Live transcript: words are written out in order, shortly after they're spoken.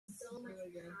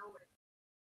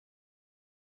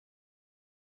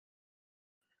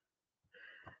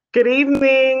Good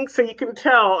evening. So you can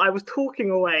tell I was talking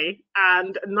away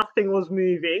and nothing was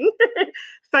moving.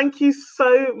 Thank you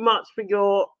so much for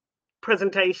your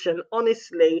presentation.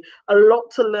 Honestly, a lot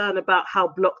to learn about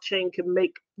how blockchain can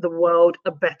make the world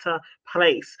a better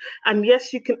place. And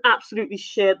yes, you can absolutely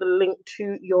share the link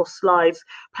to your slides.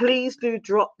 Please do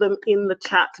drop them in the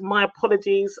chat. My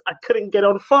apologies, I couldn't get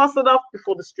on fast enough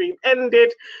before the stream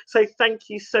ended. So thank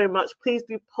you so much. Please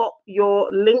do pop your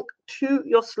link to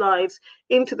your slides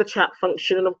into the chat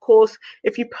function. And of course,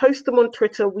 if you post them on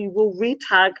Twitter, we will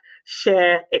retag,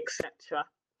 share, etc.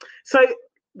 So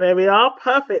there we are.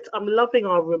 Perfect. I'm loving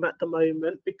our room at the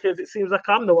moment because it seems like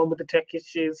I'm the one with the tech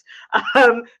issues.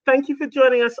 Thank you for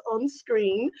joining us on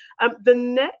screen. The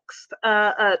next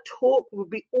talk will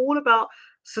be all about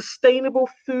sustainable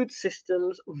food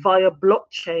systems via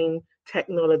blockchain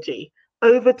technology.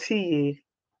 Over to you.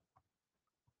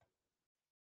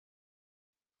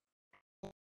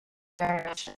 Very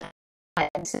much.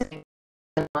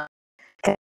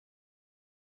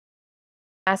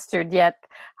 Mastered yet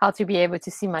how to be able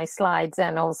to see my slides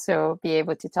and also be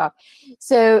able to talk.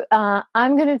 So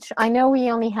I'm going to, I know we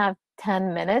only have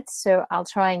 10 minutes, so I'll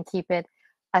try and keep it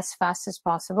as fast as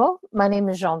possible. My name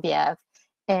is Genevieve,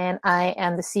 and I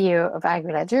am the CEO of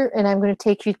AgriLedger, and I'm going to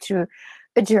take you through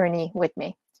a journey with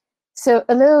me. So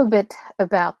a little bit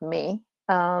about me.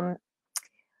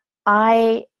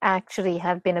 I actually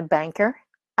have been a banker.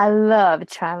 I love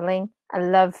traveling. I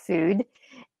love food.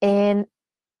 And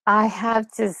I have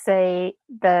to say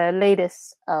the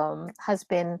latest has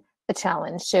been a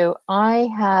challenge. So I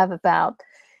have about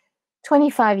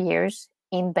 25 years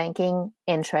in banking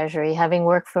and treasury, having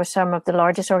worked for some of the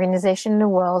largest organizations in the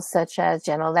world, such as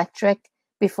General Electric,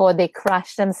 before they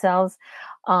crashed themselves,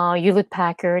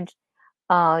 Hewlett-Packard,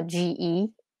 GE,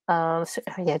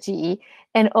 GE,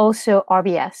 and also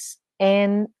RBS.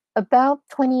 And about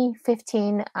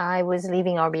 2015, I was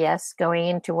leaving RBS, going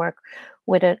into work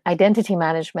with an identity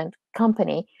management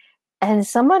company. And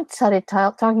someone started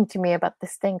talking to me about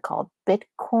this thing called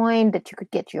Bitcoin that you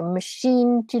could get your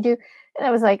machine to do. And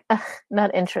I was like,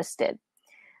 not interested.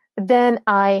 Then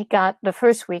I got the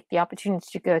first week the opportunity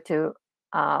to go to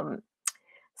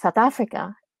South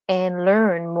Africa and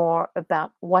learn more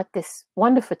about what this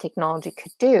wonderful technology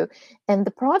could do. And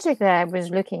the project that I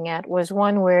was looking at was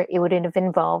one where it would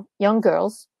involve young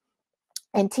girls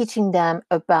and teaching them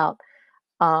about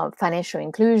financial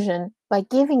inclusion by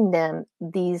giving them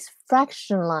these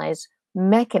fractionalized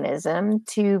mechanism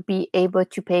to be able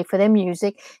to pay for their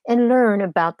music and learn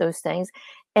about those things.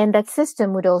 And that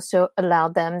system would also allow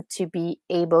them to be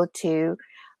able to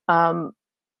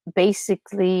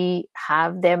basically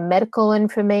have their medical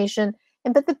information.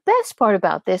 But the best part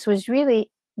about this was really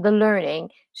the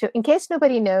learning. So in case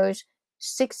nobody knows,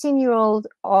 16-year-olds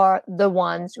are the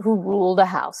ones who rule the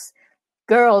house.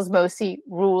 Girls mostly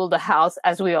rule the house,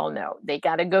 as we all know. They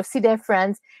got to go see their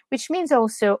friends, which means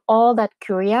also all that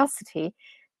curiosity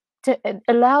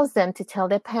allows them to tell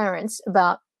their parents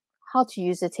about how to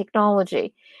use the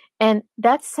technology. And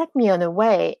that set me on a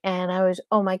way. And I was,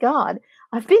 oh my God,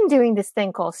 I've been doing this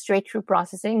thing called straight-through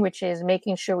processing, which is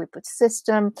making sure we put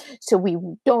system so we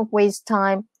don't waste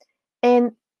time.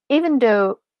 And even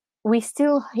though we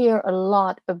still hear a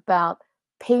lot about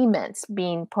payments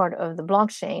being part of the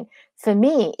blockchain, for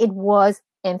me, it was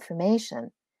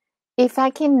information. If I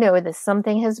can know that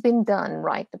something has been done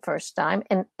right the first time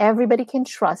and everybody can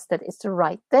trust that it's the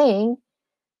right thing,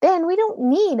 then we don't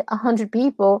need 100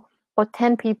 people or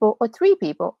 10 people or 3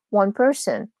 people, 1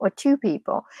 person or 2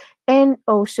 people. And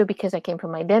also because I came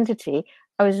from identity,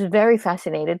 I was very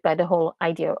fascinated by the whole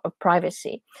idea of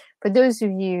privacy. For those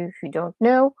of you who don't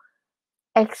know,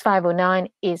 X509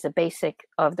 is a basic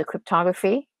of the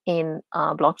cryptography in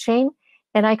blockchain,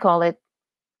 and I call it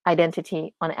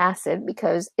identity on acid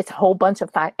because it's a whole bunch of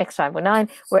X509,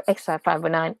 where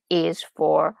X509 is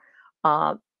for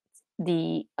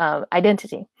the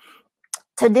identity.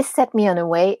 So this set me on a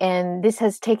way, and this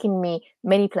has taken me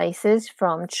many places,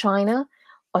 from China,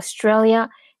 Australia,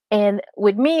 and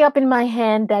with me up in my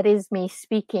hand, that is me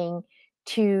speaking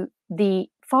to the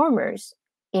farmers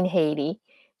in Haiti,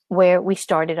 where we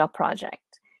started our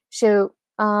project. So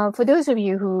for those of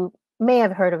you who may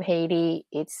have heard of Haiti,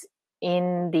 it's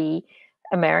in the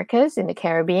Americas, in the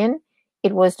Caribbean.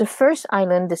 It was the first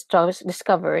island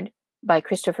discovered by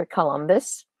Christopher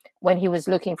Columbus when he was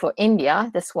looking for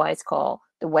India. That's why it's called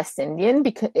the West Indian,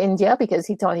 because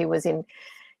he thought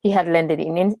he had landed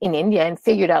in India and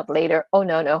figured out later, oh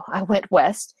no, I went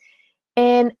west.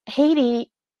 And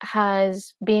Haiti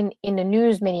has been in the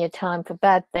news many a time for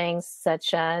bad things,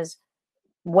 such as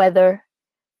weather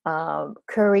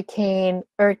hurricane,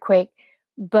 earthquake.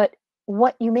 But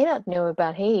what you may not know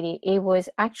about Haiti, it was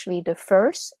actually the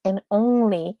first and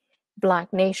only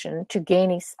Black nation to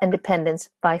gain its independence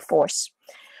by force.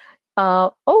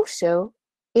 Also,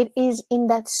 it is in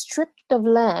that strip of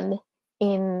land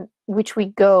in which we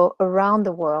go around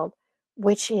the world,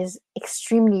 which is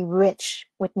extremely rich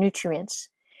with nutrients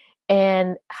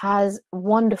and has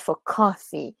wonderful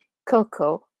coffee,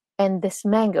 cocoa, and this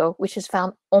mango, which is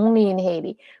found only in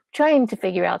Haiti. Trying to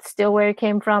figure out still where it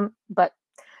came from, but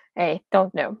hey,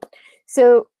 don't know.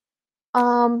 So,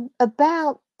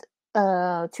 about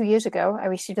 2 years ago, I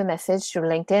received a message through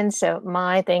LinkedIn. So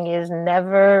my thing is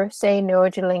never say no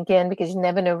to LinkedIn because you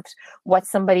never know what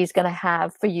somebody's going to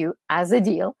have for you as a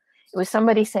deal. It was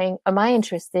somebody saying, am I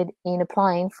interested in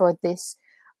applying for this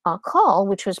call,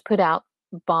 which was put out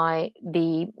by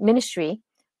the Ministry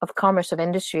of Commerce of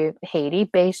Industry of Haiti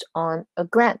based on a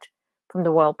grant from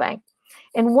the World Bank.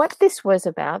 And what this was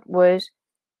about was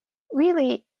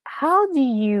really, how do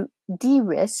you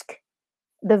de-risk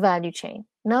the value chain?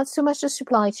 Not so much the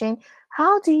supply chain.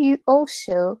 How do you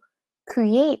also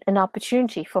create an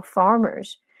opportunity for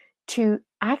farmers to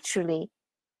actually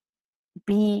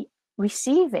be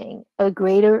receiving a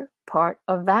greater part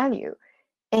of value?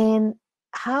 And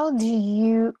how do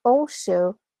you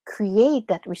also create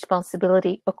that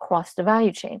responsibility across the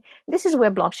value chain? This is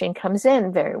where blockchain comes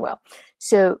in very well.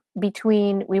 So we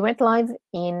went live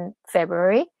in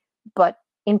February, but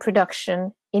in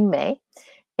production in May.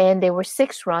 And there were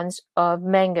 6 runs of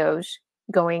mangoes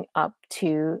going up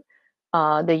to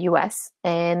the US.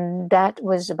 And that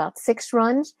was about 6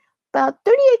 runs. About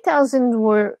 38,000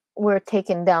 were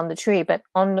taken down the tree, but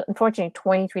unfortunately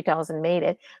 23,000 made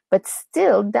it. But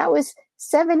still, that was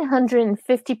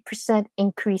 750%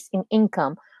 increase in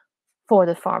income for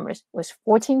the farmers. It was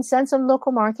 14 cents on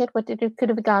local market, what they could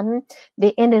have gotten.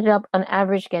 They ended up on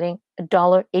average getting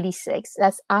 $1.86.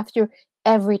 That's after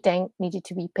everything needed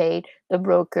to be paid, the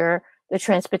broker, the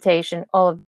transportation, all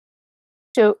of it.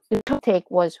 So the total take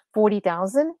was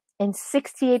 40,000, and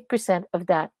 68% of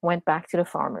that went back to the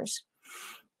farmers.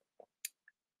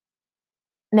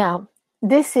 Now,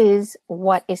 this is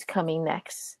what is coming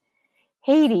next.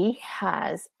 Haiti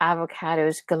has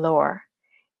avocados galore,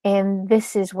 and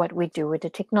this is what we do with the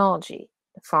technology.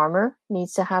 The farmer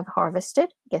needs to have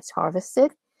harvested, gets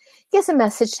a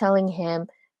message telling him,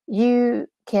 you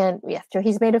can, after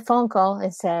he's made a phone call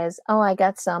and says, oh, I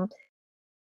got some,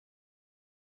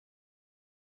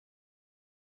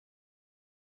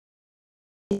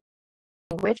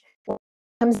 language,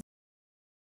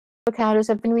 avocados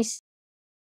have been received.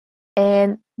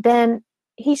 And then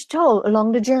he's told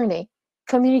along the journey,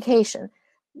 communication.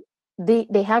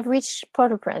 They have reached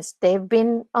Port-au-Prince. They've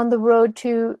been on the road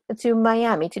to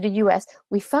Miami, to the US.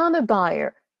 We found a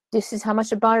buyer. This is how much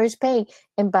the buyer is paying.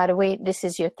 And by the way, this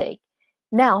is your take.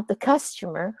 Now, the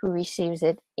customer who receives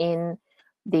it in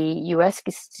the US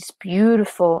gets this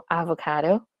beautiful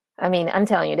avocado. I mean, I'm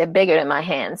telling you, they're bigger than my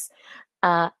hands.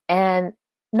 And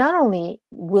not only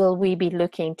will we be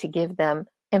looking to give them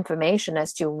information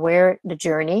as to where the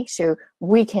journey, so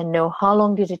we can know how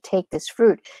long did it take this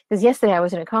fruit. Because yesterday I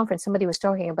was in a conference, somebody was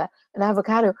talking about an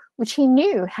avocado which he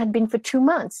knew had been for 2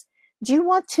 months. Do you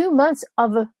want 2 months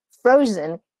of a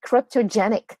frozen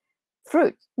cryptogenic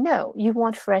fruit? No, you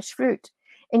want fresh fruit.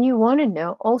 And you want to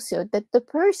know also that the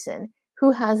person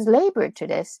who has labored to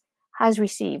this has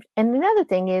received. And another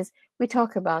thing is, we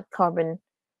talk about carbon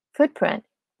footprint.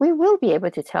 We will be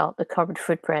able to tell the carbon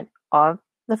footprint of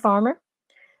the farmer,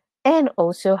 and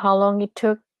also how long it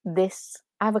took this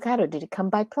avocado. Did it come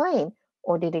by plane,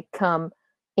 or did it come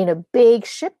in a big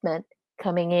shipment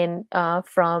coming in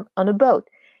from on a boat?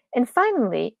 And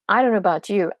finally, I don't know about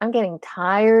you, I'm getting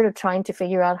tired of trying to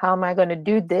figure out how am I going to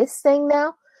do this thing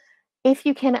now. If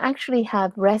you can actually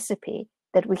have recipe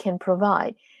that we can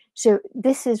provide. So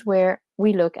this is where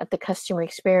we look at the customer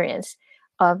experience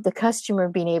of the customer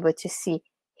being able to see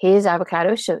his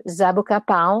avocado. So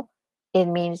Zabucapão, it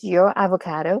means your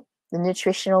avocado, the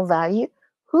nutritional value,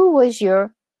 who was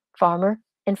your farmer,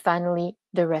 and finally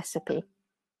the recipe.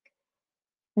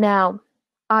 Now,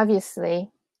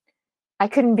 obviously, I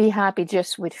couldn't be happy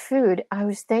just with food. I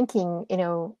was thinking,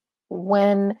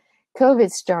 when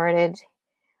COVID started,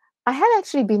 I had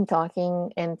actually been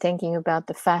talking and thinking about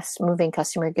the fast-moving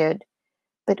consumer good.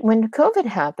 But when COVID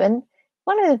happened,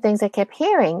 one of the things I kept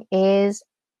hearing is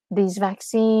these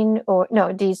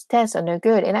tests are no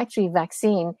good. And actually,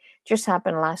 vaccine just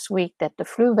happened last week that the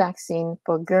flu vaccine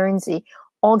for Guernsey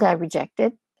all got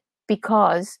rejected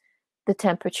because the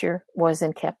temperature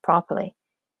wasn't kept properly.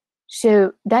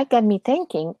 So that got me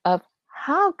thinking of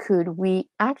how could we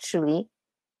actually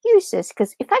use this,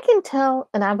 because if I can tell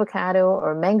an avocado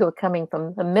or a mango coming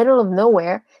from the middle of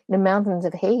nowhere in the mountains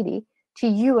of Haiti to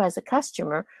you as a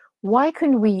customer, why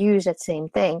couldn't we use that same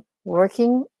thing,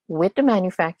 working with the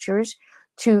manufacturers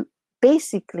to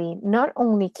basically not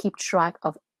only keep track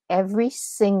of every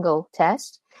single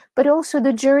test, but also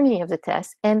the journey of the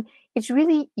test? And it's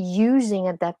really using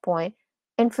at that point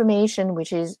information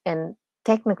which is and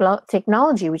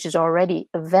technology which is already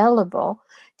available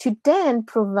to then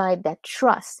provide that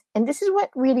trust. And this is what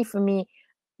really, for me,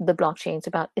 the blockchain is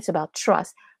about. It's about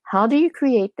trust. How do you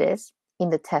create this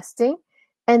in the testing?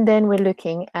 And then we're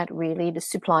looking at really the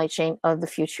supply chain of the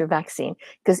future vaccine,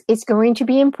 because it's going to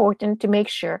be important to make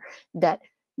sure that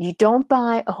you don't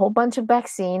buy a whole bunch of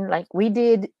vaccine like we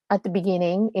did at the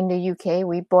beginning in the UK.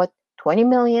 We bought 20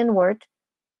 million worth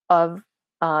of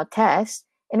tests,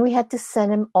 and we had to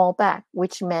send them all back,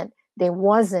 which meant there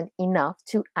wasn't enough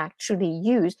to actually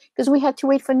use because we had to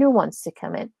wait for new ones to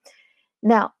come in.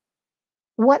 Now,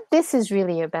 what this is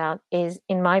really about is,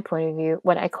 in my point of view,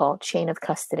 what I call chain of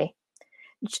custody.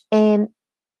 And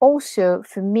also,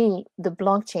 for me, the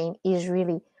blockchain is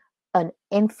really an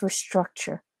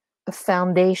infrastructure, a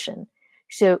foundation.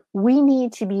 So we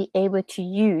need to be able to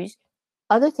use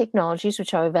other technologies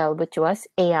which are available to us,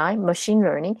 AI, machine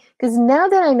learning, because now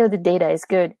that I know the data is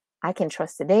good, I can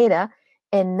trust the data.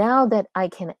 And now that I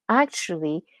can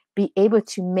actually be able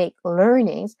to make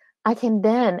learnings, I can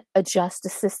then adjust the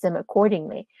system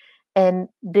accordingly. And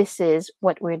this is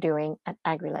what we're doing at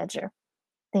AgriLedger.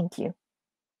 Thank you.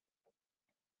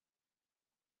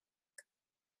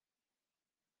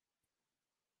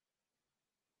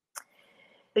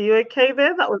 Are you okay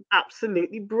there? That was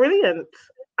absolutely brilliant.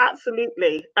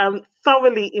 Absolutely.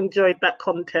 Thoroughly enjoyed that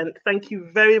content. Thank you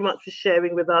very much for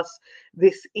sharing with us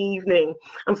this evening.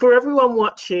 And for everyone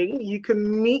watching, you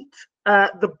can meet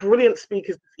the brilliant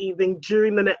speakers this evening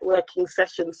during the networking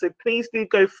session. So please do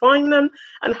go find them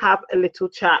and have a little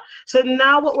chat. So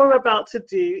now what we're about to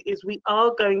do is we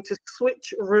are going to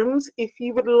switch rooms. If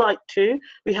you would like to,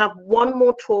 we have one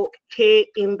more talk here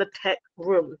in the tech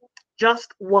room.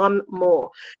 Just one more.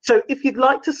 So if you'd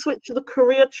like to switch to the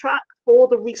career track or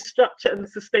the restructure and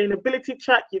sustainability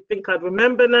track, you think I'd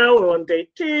remember now, we're on day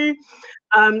 2,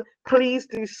 please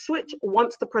do switch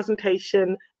once the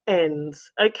presentation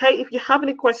ends. Okay, if you have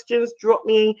any questions, drop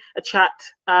me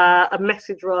a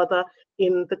message rather,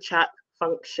 in the chat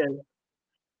function.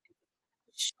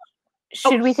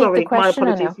 Should we take the question?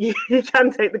 My apologies. You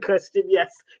can take the question,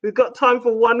 yes. We've got time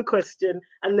for one question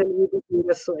and then we will do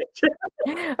the switch.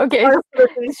 Okay,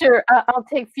 sure. I'll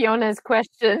take Fiona's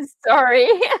questions. Sorry.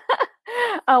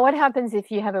 What happens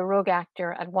if you have a rogue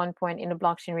actor at one point in the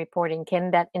blockchain reporting?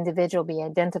 Can that individual be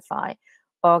identified?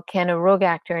 Or can a rogue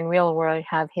actor in real world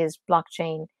have his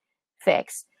blockchain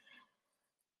fixed?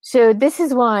 So this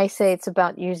is why I say it's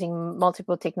about using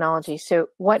multiple technologies. So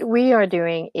what we are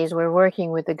doing is we're working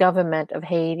with the government of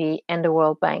Haiti and the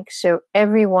World Bank. So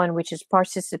everyone which is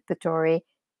participatory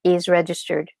is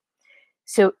registered.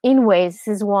 So in ways,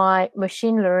 this is why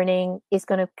machine learning is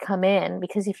going to come in,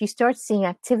 because if you start seeing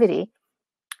activity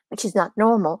which is not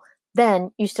normal,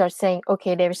 then you start saying,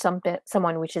 okay, there's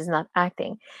someone which is not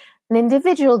acting. An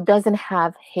individual doesn't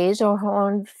have his or her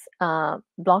own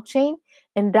blockchain.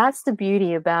 And that's the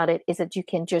beauty about it, is that you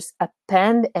can just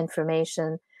append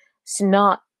information,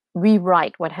 not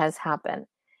rewrite what has happened.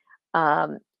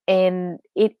 And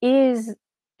it is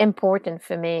important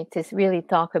for me to really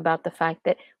talk about the fact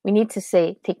that we need to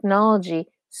say technology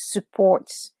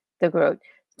supports the growth.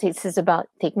 This is about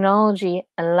technology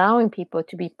allowing people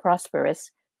to be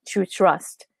prosperous through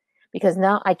trust. Because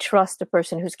now I trust the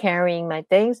person who's carrying my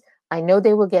things. I know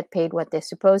they will get paid what they're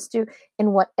supposed to,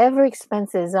 and whatever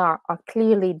expenses are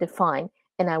clearly defined,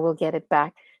 and I will get it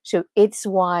back. So it's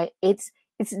why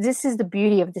this is the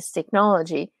beauty of this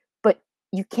technology, but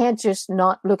you can't just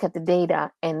not look at the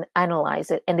data and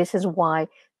analyze it. And this is why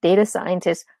data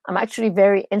scientists, I'm actually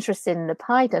very interested in the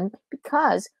Python,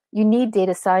 because you need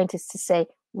data scientists to say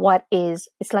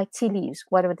it's like tea leaves,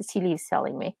 what are the tea leaves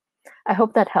telling me? I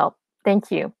hope that helped.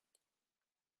 Thank you.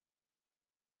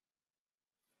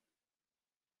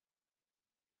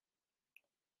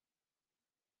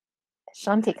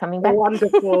 Shanti coming back.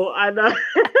 Wonderful. I know.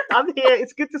 I'm here.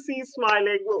 It's good to see you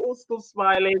smiling. We're all still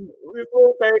smiling. We're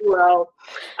all very well.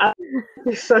 Thank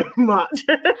you so much.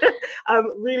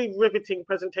 Really riveting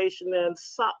presentation there, and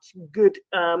such good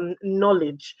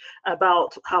knowledge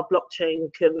about how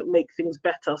blockchain can make things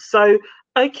better. So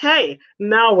Okay,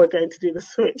 now we're going to do the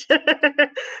switch.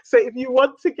 So if you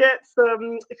want to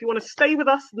if you want to stay with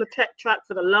us in the tech track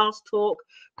for the last talk,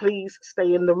 please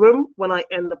stay in the room when I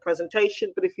end the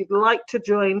presentation. But if you'd like to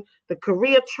join the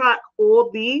career track or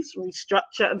these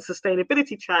restructure and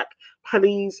sustainability track,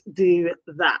 please do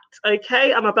that.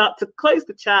 Okay, I'm about to close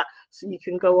the chat so you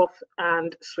can go off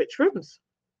and switch rooms.